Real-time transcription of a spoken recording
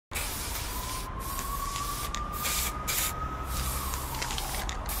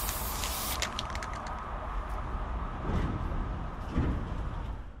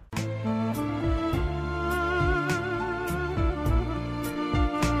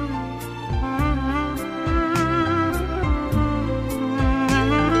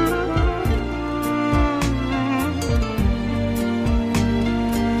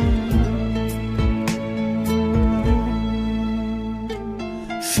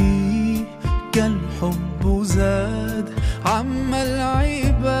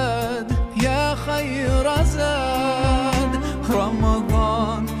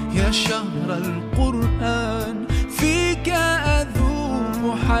يا شهر القرآن فيك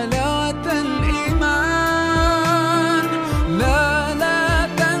أذوق حلاوة الإيمان لا لا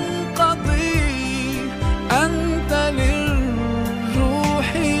تنقضي أنت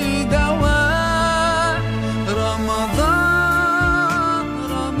للروح دواء رمضان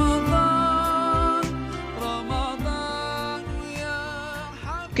رمضان رمضان يا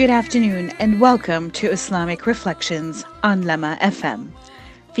حبيبي. Good afternoon and welcome to Islamic Reflections on Lama FM,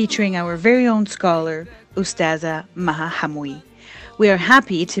 featuring our very own scholar, Ustaza Maha Hamwoui. We are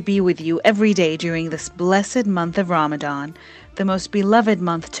happy to be with you every day during this blessed month of Ramadan, the most beloved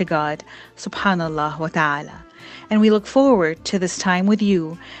month to God, subhanallah wa ta'ala. And we look forward to this time with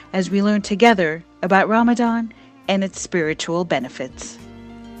you as we learn together about Ramadan and its spiritual benefits.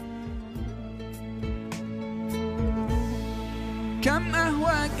 كم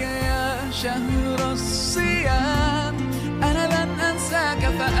أهواك يا شهر الصيام أنا لن أنساك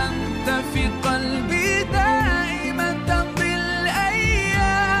فأنت في قلبي دائما تمضي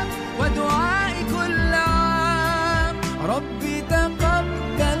الأيام ودعائي كل عام ربي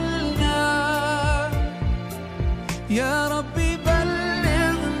تقبلنا يا ربي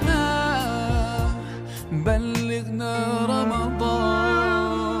بلغنا رمضان.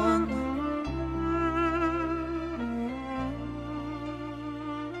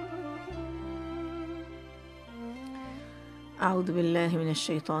 أعوذ بالله من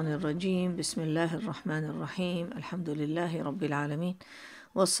الشيطان الرجيم. بسم الله الرحمن الرحيم. الحمد لله رب العالمين،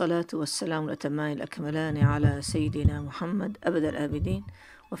 والصلاة والسلام الأتمان الأكملان على سيدنا محمد أبد الآبدين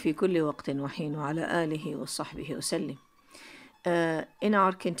وفي كل وقت وحين وعلى آله وصحبه وسلم. In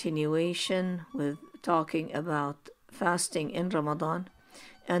our continuation with talking about fasting in Ramadan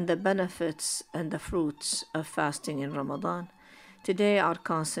and the benefits and the fruits of fasting in Ramadan, today our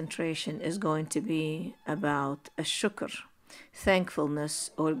concentration is going to be about shukr,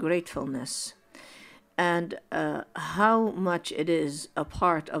 thankfulness or gratefulness, and how much it is a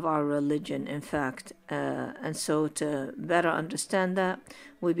part of our religion, in fact. And so to better understand that,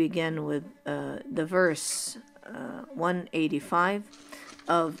 we begin with the verse 185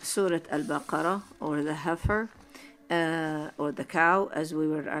 of Surah Al-Baqarah, or the heifer, or the cow, as we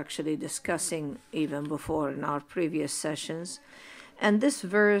were actually discussing even before in our previous sessions. And this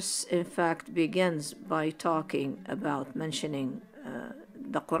verse, in fact, begins by talking about mentioning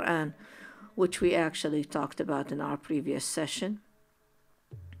the Quran, which we actually talked about in our previous session.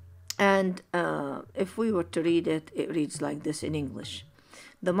 And if we were to read it, it reads like this in English.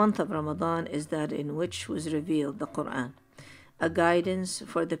 The month of Ramadan is that in which was revealed the Quran, a guidance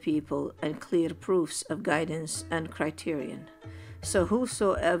for the people and clear proofs of guidance and criterion. So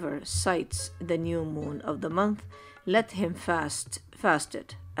whosoever sights the new moon of the month, let him fast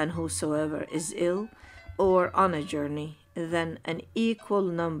it, and whosoever is ill or on a journey, then an equal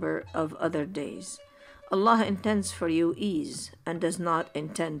number of other days. Allah intends for you ease and does not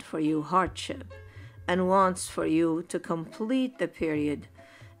intend for you hardship, and wants for you to complete the period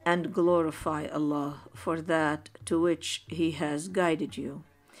and glorify Allah for that to which He has guided you,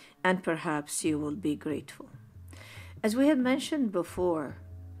 and perhaps you will be grateful. As we had mentioned before,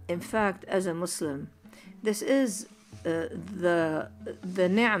 in fact, as a Muslim, this is the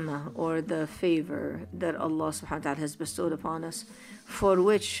ni'mah or the favor that Allah subhanahu wa ta'ala has bestowed upon us, for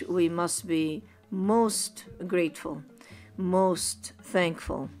which we must be most grateful, most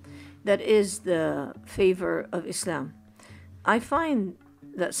thankful. That is the favor of Islam. I find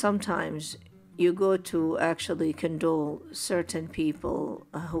that sometimes you go to actually condole certain people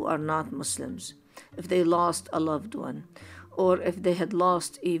who are not Muslims, if they lost a loved one, or if they had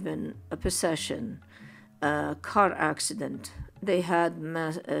lost even a possession, a car accident, they had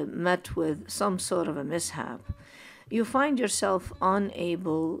met with some sort of a mishap. You find yourself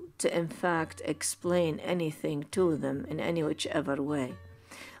unable to, in fact, explain anything to them in any whichever way.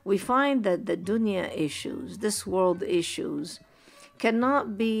 We find that the dunya issues, this world issues,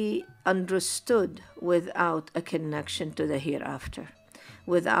 cannot be understood without a connection to the hereafter,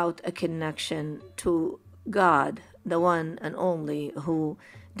 without a connection to God, the one and only who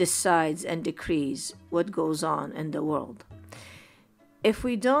decides and decrees what goes on in the world. If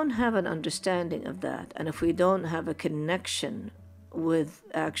we don't have an understanding of that, and if we don't have a connection with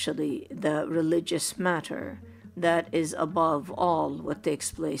actually the religious matter that is above all what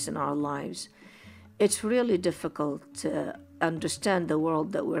takes place in our lives, it's really difficult to understand the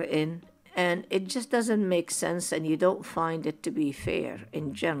world that we're in, and it just doesn't make sense, and you don't find it to be fair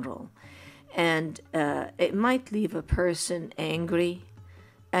in general. And it might leave a person angry,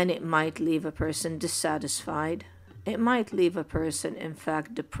 and it might leave a person dissatisfied. It might leave a person, in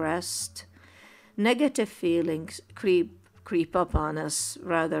fact, depressed. Negative feelings creep up on us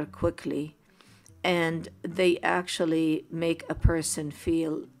rather quickly, and they actually make a person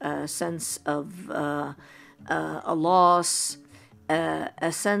feel a sense of a loss,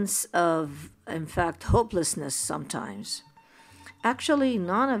 a sense of, in fact, hopelessness sometimes. Actually,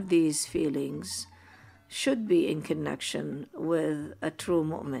 none of these feelings should be in connection with a true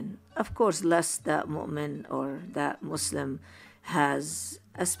mu'min. Of course, less that mu'min or that Muslim has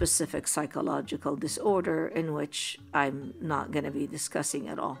a specific psychological disorder, in which I'm not going to be discussing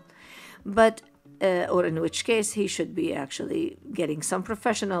at all. But, or in which case he should be actually getting some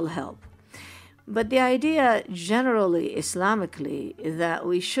professional help. But the idea generally, Islamically, that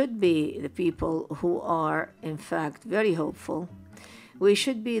we should be the people who are, in fact, very hopeful. We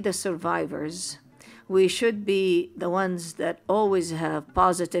should be the survivors. We should be the ones that always have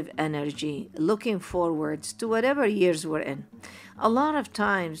positive energy, looking forwards to whatever years we're in. A lot of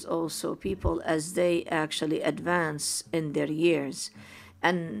times also people, as they actually advance in their years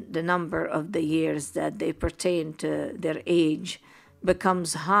and the number of the years that they pertain to their age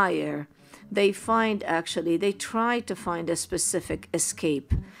becomes higher, they try to find a specific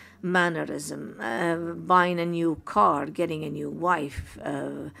escape mannerism, buying a new car, getting a new wife,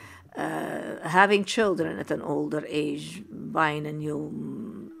 having children at an older age, buying a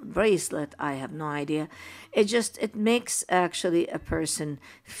new bracelet, I have no idea. It makes actually a person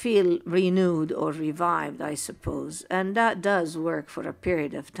feel renewed or revived, I suppose, and that does work for a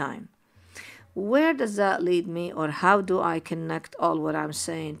period of time. Where does that lead me, or how do I connect all what I'm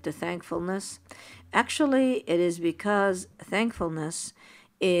saying to thankfulness? Actually, it is because thankfulness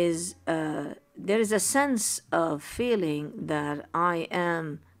is, there is a sense of feeling that I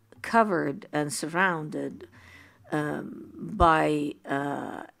am covered and surrounded by,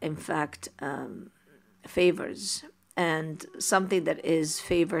 in fact, favors, and something that is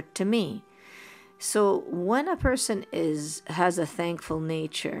favored to me. So when a person has a thankful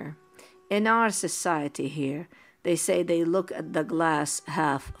nature, in our society here, they say they look at the glass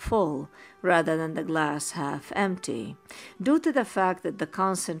half full rather than the glass half empty, due to the fact that the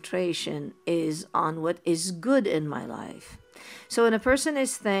concentration is on what is good in my life. So when a person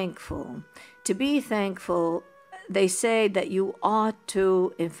is thankful, to be thankful, they say that you ought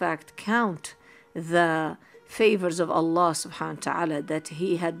to, in fact, count the favors of Allah subhanahu wa ta'ala that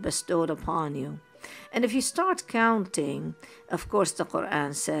He had bestowed upon you. And if you start counting, of course the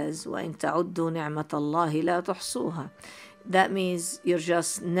Quran says, وَإِن تَعُدُّوا نِعْمَةَ اللَّهِ لَا تُحْصُوهَا. That means you're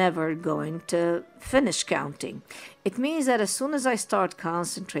just never going to finish counting. It means that as soon as I start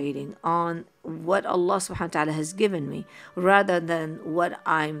concentrating on what Allah subhanahu wa ta'ala has given me, rather than what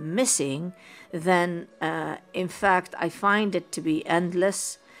I'm missing, then in fact I find it to be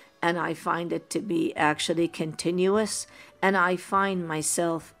endless, and I find it to be actually continuous, and I find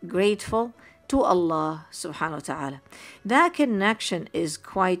myself grateful to Allah subhanahu wa ta'ala. That connection is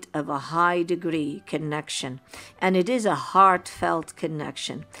quite of a high degree connection, and it is a heartfelt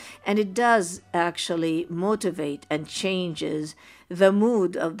connection, and it does actually motivate and changes the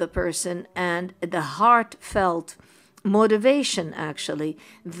mood of the person, and the heartfelt motivation actually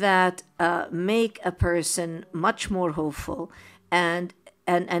that make a person much more hopeful and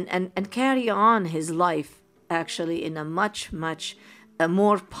carry on his life actually in a much a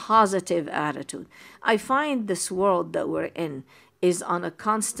more positive attitude. I find this world that we're in is on a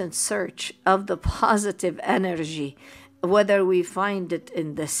constant search of the positive energy, whether we find it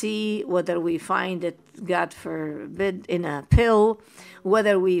in the sea, whether we find it, God forbid, in a pill,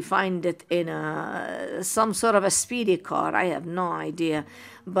 whether we find it in some sort of a speedy car, I have no idea.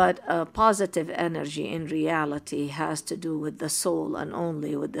 But positive energy in reality has to do with the soul, and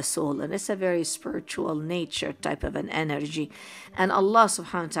only with the soul. And it's a very spiritual nature type of an energy. And Allah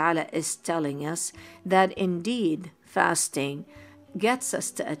subhanahu wa ta'ala is telling us that indeed fasting gets us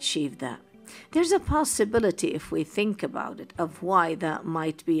to achieve that. There's a possibility, if we think about it, of why that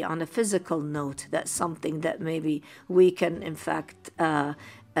might be on a physical note. That's something that maybe we can, in fact,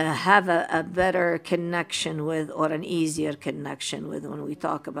 have a better connection with, or an easier connection with, when we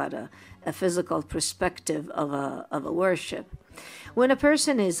talk about a physical perspective of a worship. When a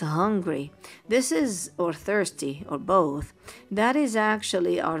person is hungry, or thirsty, or both, that is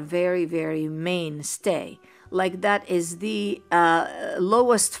actually our very, very mainstay. Like that is the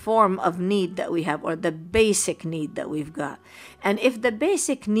lowest form of need that we have, or the basic need that we've got. And if the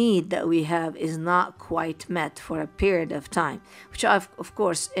basic need that we have is not quite met for a period of time, which of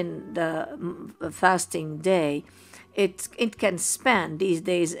course in the fasting day, it can span. These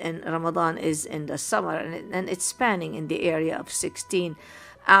days in Ramadan is in the summer, and it's spanning in the area of 16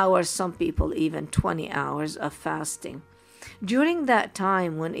 hours, some people even 20 hours of fasting. During that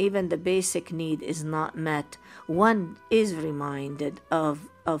time when even the basic need is not met, one is reminded of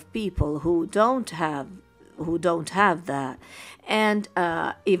people who don't have that, and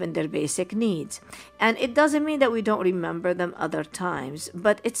even their basic needs. And it doesn't mean that we don't remember them other times,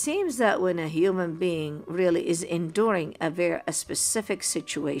 but it seems that when a human being really is enduring a specific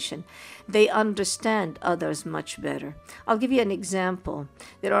situation, they understand others much better. I'll give you an example.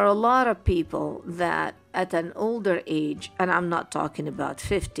 There are a lot of people that at an older age, and I'm not talking about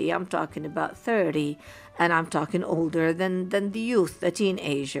 50, I'm talking about 30, and I'm talking older than the youth, the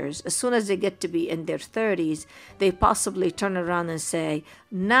teenagers. As soon as they get to be in their 30s, they possibly turn around and say,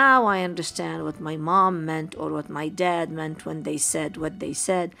 now I understand what my mom meant or what my dad meant when they said what they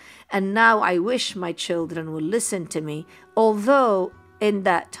said, and now I wish my children would listen to me, although in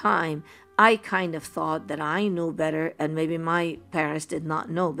that time I kind of thought that I knew better and maybe my parents did not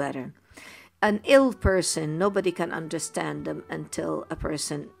know better. An ill person, nobody can understand them until a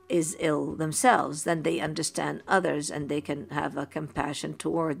person is ill themselves. Then they understand others and they can have a compassion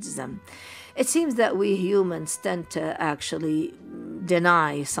towards them. It seems that we humans tend to actually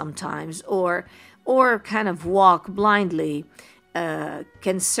deny sometimes or kind of walk blindly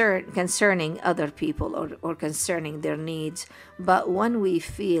concerning other people or concerning their needs. But when we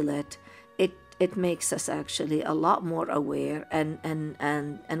feel it makes us actually a lot more aware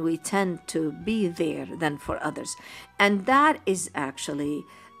and we tend to be there than for others. And that is actually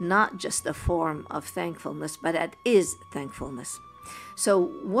not just a form of thankfulness, but it is thankfulness.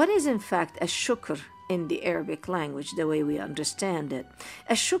 So what is in fact a shukr in the Arabic language, the way we understand it?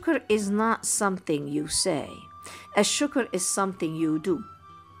 A shukr is not something you say. A shukr is something you do.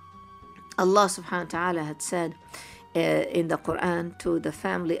 Allah subhanahu wa ta'ala had said in the Quran to the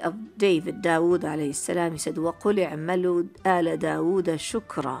family of David, Dawood alayhi salam, he said, وَقُلِ اعْمَلُوا آلَ دَاوُودَ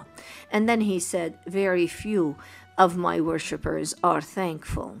شُكْرًا. And then he said, very few of my worshippers are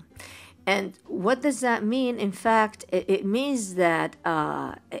thankful. And what does that mean? In fact, it means that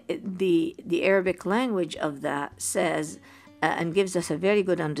the Arabic language of that says, and gives us a very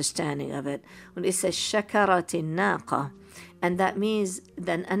good understanding of it, when it says, شَكَرَتِ النَّاقَةِ. And that means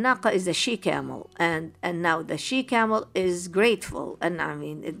then a naqa is a she-camel, and now the she-camel is grateful. And I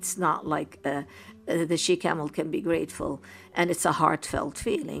mean, it's not like the she-camel can be grateful and it's a heartfelt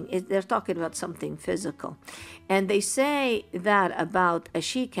feeling. They're talking about something physical. And they say that about a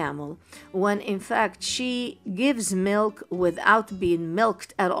she-camel when in fact she gives milk without being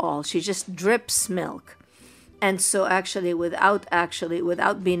milked at all. She just drips milk. And so actually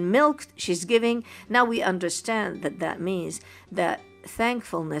without being milked, she's giving. Now we understand that means that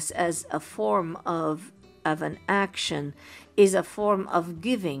thankfulness as a form of an action is a form of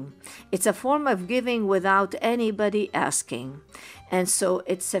giving. It's a form of giving without anybody asking. And so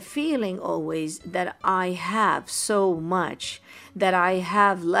it's a feeling always that I have so much that I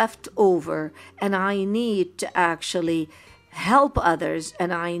have left over and I need to actually help others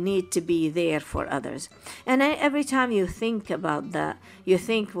and I need to be there for others. And every time you think about that, you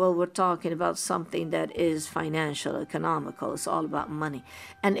think, well, we're talking about something that is financial, economical. It's all about money.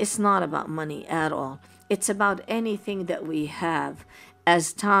 And it's not about money at all. It's about anything that we have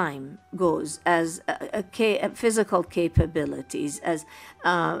as time goes, as physical capabilities, as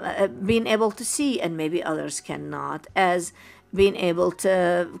being able to see and maybe others cannot, as being able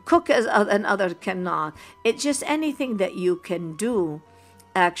to cook as and other cannot. It's just anything that you can do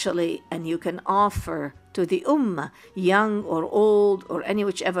actually and you can offer to the ummah, young or old or any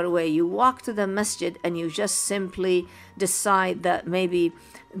whichever way. You walk to the masjid and you just simply decide that maybe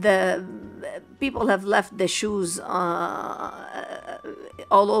the people have left the shoes all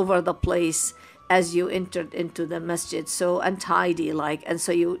over the place as you entered into the masjid, so untidy like, and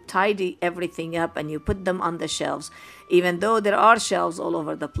so you tidy everything up and you put them on the shelves, even though there are shelves all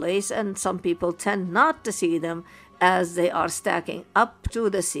over the place, and some people tend not to see them as they are stacking up to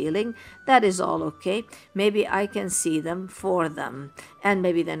the ceiling. That is all okay. Maybe I can see them for them. And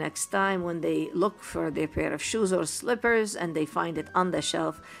maybe the next time when they look for their pair of shoes or slippers and they find it on the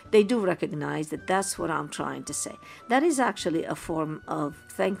shelf, they do recognize that that's what I'm trying to say. That is actually a form of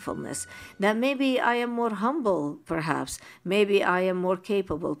thankfulness. That maybe I am more humble, perhaps. Maybe I am more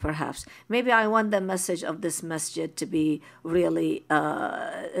capable, perhaps. Maybe I want the message of this masjid to be really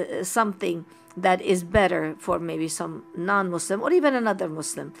something that is better for maybe some non-Muslim or even another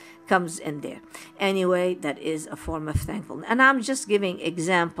Muslim comes in there. Anyway, that is a form of thankfulness. And I'm just giving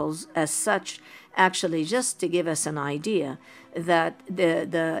examples as such, actually, just to give us an idea that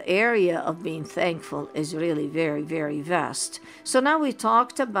the area of being thankful is really very, very vast. So now we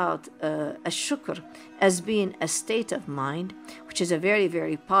talked about a shukr as being a state of mind, which which is a very,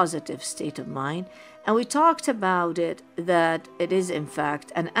 very positive state of mind. And we talked about it, that it is in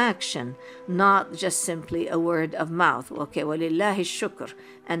fact an action, not just simply a word of mouth. Okay, وَلِلَّهِ الشُّكْرِ.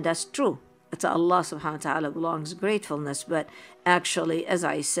 And that's true. To Allah subhanahu wa ta'ala belongs gratefulness. But actually, as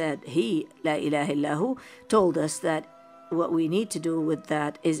I said, He, La ilaha illahu, told us that what we need to do with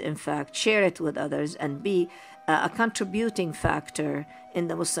that is in fact share it with others and be a contributing factor in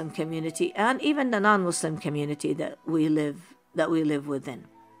the Muslim community and even the non-Muslim community that we live within.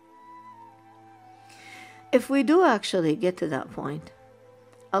 If we do actually get to that point,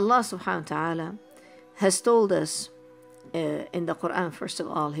 Allah subhanahu wa ta'ala has told us in the Quran, first of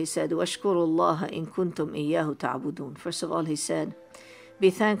all, He said, وَاشْكُرُوا اللَّهَ إِن كُنْتُمْ إِيَّاهُ تَعْبُدُونَ. First of all, He said, be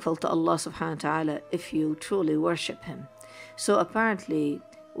thankful to Allah subhanahu wa ta'ala if you truly worship Him. So apparently,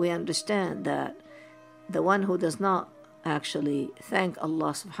 we understand that the one who does not actually thank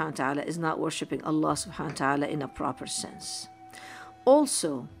Allah subhanahu wa ta'ala is not worshipping Allah subhanahu wa ta'ala in a proper sense.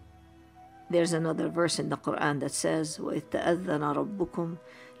 Also, there's another verse in the Quran that says, وَإِذْ تَأَذَّنَ رَبُّكُمْ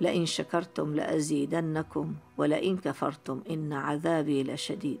لَإِن شَكَرْتُمْ لَأَزِيدَنَّكُمْ وَلَإِن كَفَرْتُمْ إِنَّ عَذَابِي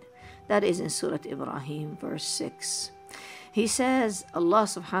لَشَدِيدٌ. That is in Surah Ibrahim, verse 6. He says, Allah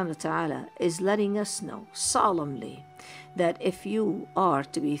subhanahu wa ta'ala is letting us know solemnly that if you are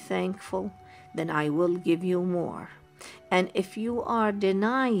to be thankful, then I will give you more. And if you are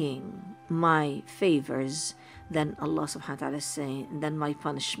denying my favors, then Allah subhanahu wa ta'ala is saying, then my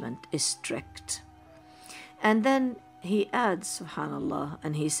punishment is strict. And then He adds, subhanallah,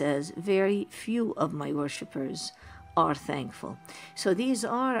 and He says, very few of my worshippers are thankful. So these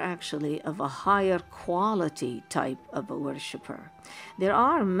are actually of a higher quality type of a worshipper. There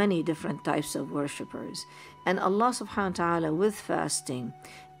are many different types of worshippers, and Allah subhanahu wa ta'ala with fasting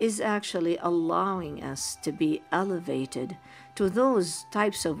is actually allowing us to be elevated to those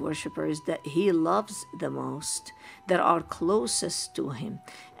types of worshippers that He loves the most, that are closest to Him.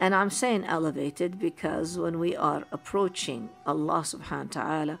 And I'm saying elevated because when we are approaching Allah subhanahu wa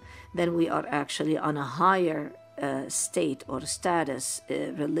ta'ala, then we are actually on a higher state or status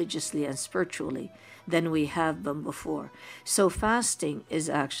religiously and spiritually than we have been before. So fasting is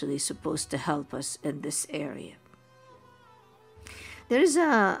actually supposed to help us in this area. There is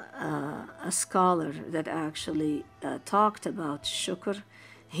a scholar that actually talked about shukr.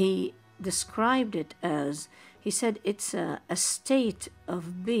 He described it as, he said, it's a state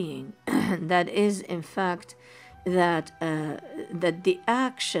of being that is in fact that the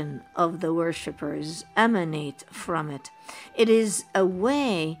action of the worshippers emanate from it. It is a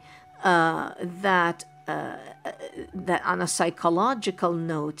way that on a psychological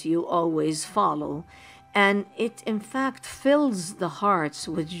note you always follow, and it in fact fills the hearts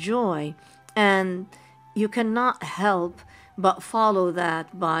with joy, and you cannot help but follow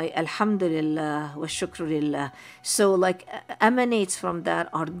that by Alhamdulillah wa Shukrulillah. So like emanates from that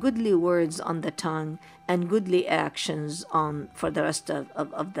are goodly words on the tongue and goodly actions on for the rest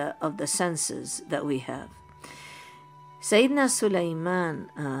of the senses that we have. Sayyidina Sulaiman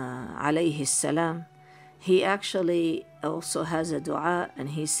alayhi salam, he actually also has a dua, and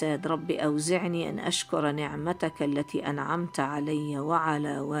he said, Rabbi awzi'ni an ashkura ni'mataka allati an'amta alayya wa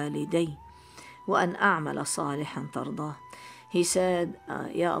ala walidayya wa an a'mala salihan tardah. He said,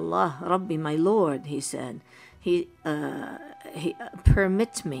 Ya Allah, Rabbi, my Lord, he said, he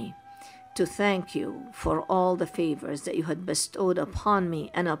permit me to thank you for all the favors that you had bestowed upon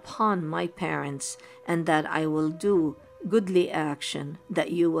me and upon my parents, and that I will do goodly action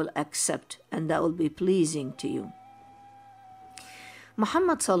that you will accept and that will be pleasing to you.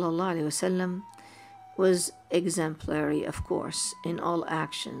 Muhammad sallallahu alaihi wasallam was exemplary, of course, in all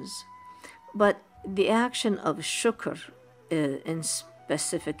actions, but the action of shukr in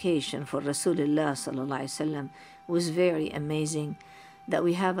specification for Rasulullah sallallahu alaihi wasallam was very amazing. That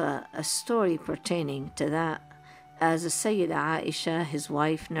we have a story pertaining to that, as the Sayyida Aisha, his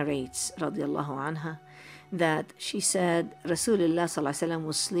wife, narrates radiallahu anha, that she said Rasulullah sallallahu alaihi wasallam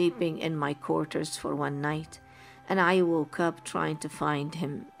was sleeping in my quarters for one night, and I woke up trying to find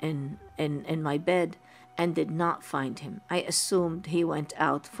him in my bed and did not find him. I assumed he went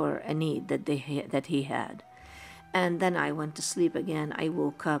out for a need that he had. And then I went to sleep again. I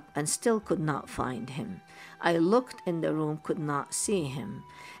woke up and still could not find him. I looked in the room, could not see him.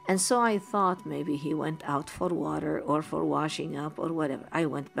 And so I thought maybe he went out for water or for washing up or whatever. I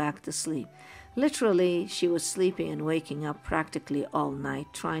went back to sleep. Literally, she was sleeping and waking up practically all night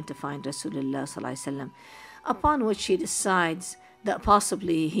trying to find Rasulullah sallallahu alaihi wasallam. Upon which she decides that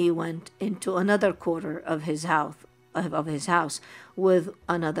possibly he went into another quarter of his house with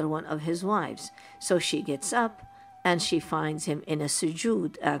another one of his wives. So she gets up and she finds him in a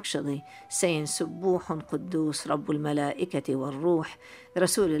sujood, actually, saying, Subbuhun Quddus Rabbul Malaikati wal Ruh.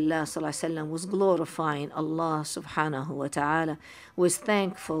 Rasulullah sallallahu alaihi wasallam was glorifying Allah subhanahu wa ta'ala with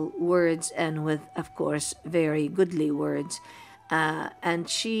thankful words and with, of course, very goodly words. And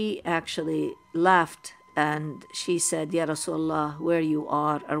she actually laughed and she said, Ya Rasulullah, where you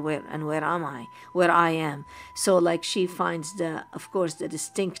are, or where am I? Where I am. So like she finds of course, the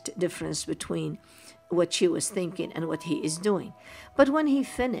distinct difference between what she was thinking and what he is doing. But when he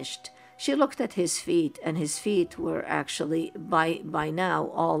finished, she looked at his feet, and his feet were actually by now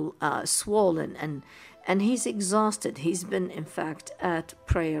all swollen, and he's exhausted. He's been, in fact, at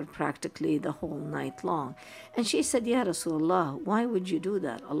prayer practically the whole night long. And she said, Ya Rasulullah, why would you do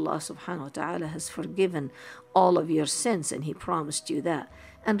that? Allah subhanahu wa ta'ala has forgiven all of your sins, and he promised you that.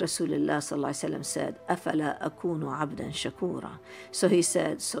 And Rasulullah sallallahu alaihi wasallam said, أَفَلَا أَكُونُ عَبْدًا شَكُورًا. So he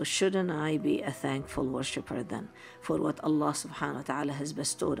said, so shouldn't I be a thankful worshipper then for what Allah subhanahu wa ta'ala has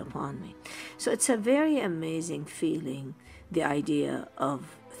bestowed upon me? So it's a very amazing feeling, the idea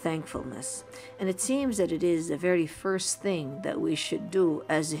of thankfulness. And it seems that it is the very first thing that we should do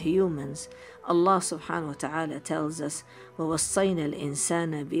as humans. Allah subhanahu wa ta'ala tells us, وَوَصَّيْنَا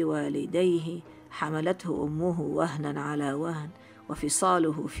الْإِنسَانَ بِوَالِدَيْهِ حَمَلَتْهُ أُمُّهُ وَهْنًا عَلَى وَهْنٍ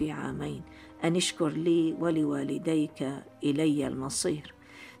وفصاله في عامين أن اشكر لي ولوالديك إلي المصير.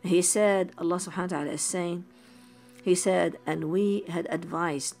 He said, Allah subhanahu wa ta'ala is saying, he said, and we had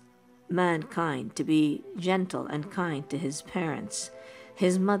advised mankind to be gentle and kind to his parents.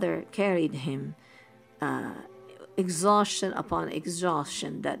 His mother carried him exhaustion upon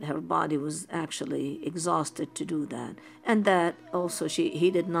exhaustion, that her body was actually exhausted to do that, and that also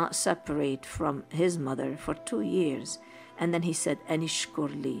he did not separate from his mother for 2 years. And then he said, Anishkur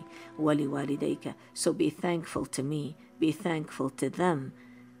li wali walidayka. So be thankful to me, be thankful to them,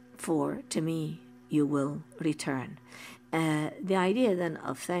 for to me you will return. The idea then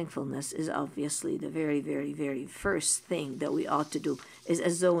of thankfulness is obviously the very, very, very first thing that we ought to do. Is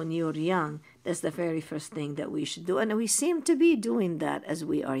as though when you're young, that's the very first thing that we should do. And we seem to be doing that as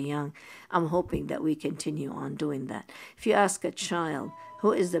we are young. I'm hoping that we continue on doing that. If you ask a child,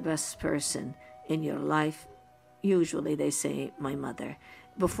 who is the best person in your life? Usually they say, my mother,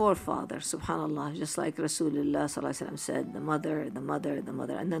 before father, subhanallah, just like Rasulullah sallallahu alaihi wasallam said, the mother, the mother, the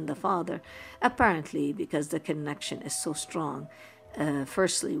mother, and then the father, apparently because the connection is so strong,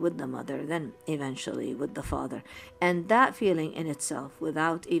 firstly with the mother, then eventually with the father. And that feeling in itself,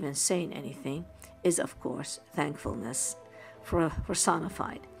 without even saying anything, is of course thankfulness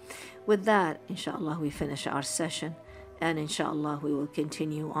personified. With that, inshallah, we finish our session, and inshallah we will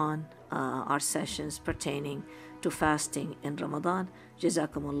continue on our sessions pertaining to fasting in Ramadan.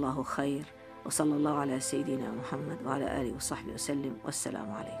 Jazakumullahu khair. Wa sallallahu ala Sayyidina Muhammad wa ala alihi wa sahbihi wa sallim.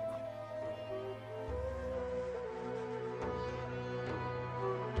 Wassalamu alaikum.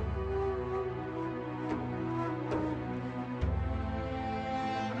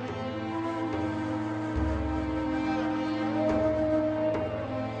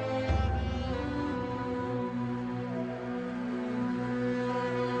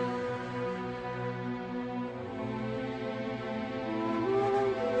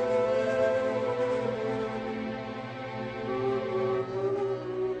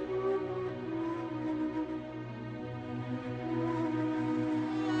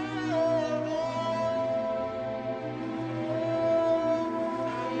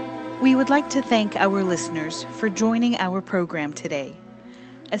 We would like to thank our listeners for joining our program today.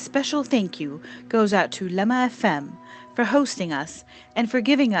 A special thank you goes out to Lama FM for hosting us and for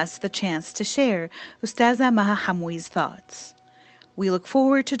giving us the chance to share Ustaza Maha Hamwoui's thoughts. We look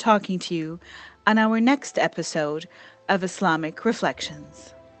forward to talking to you on our next episode of Islamic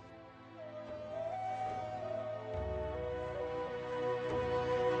Reflections.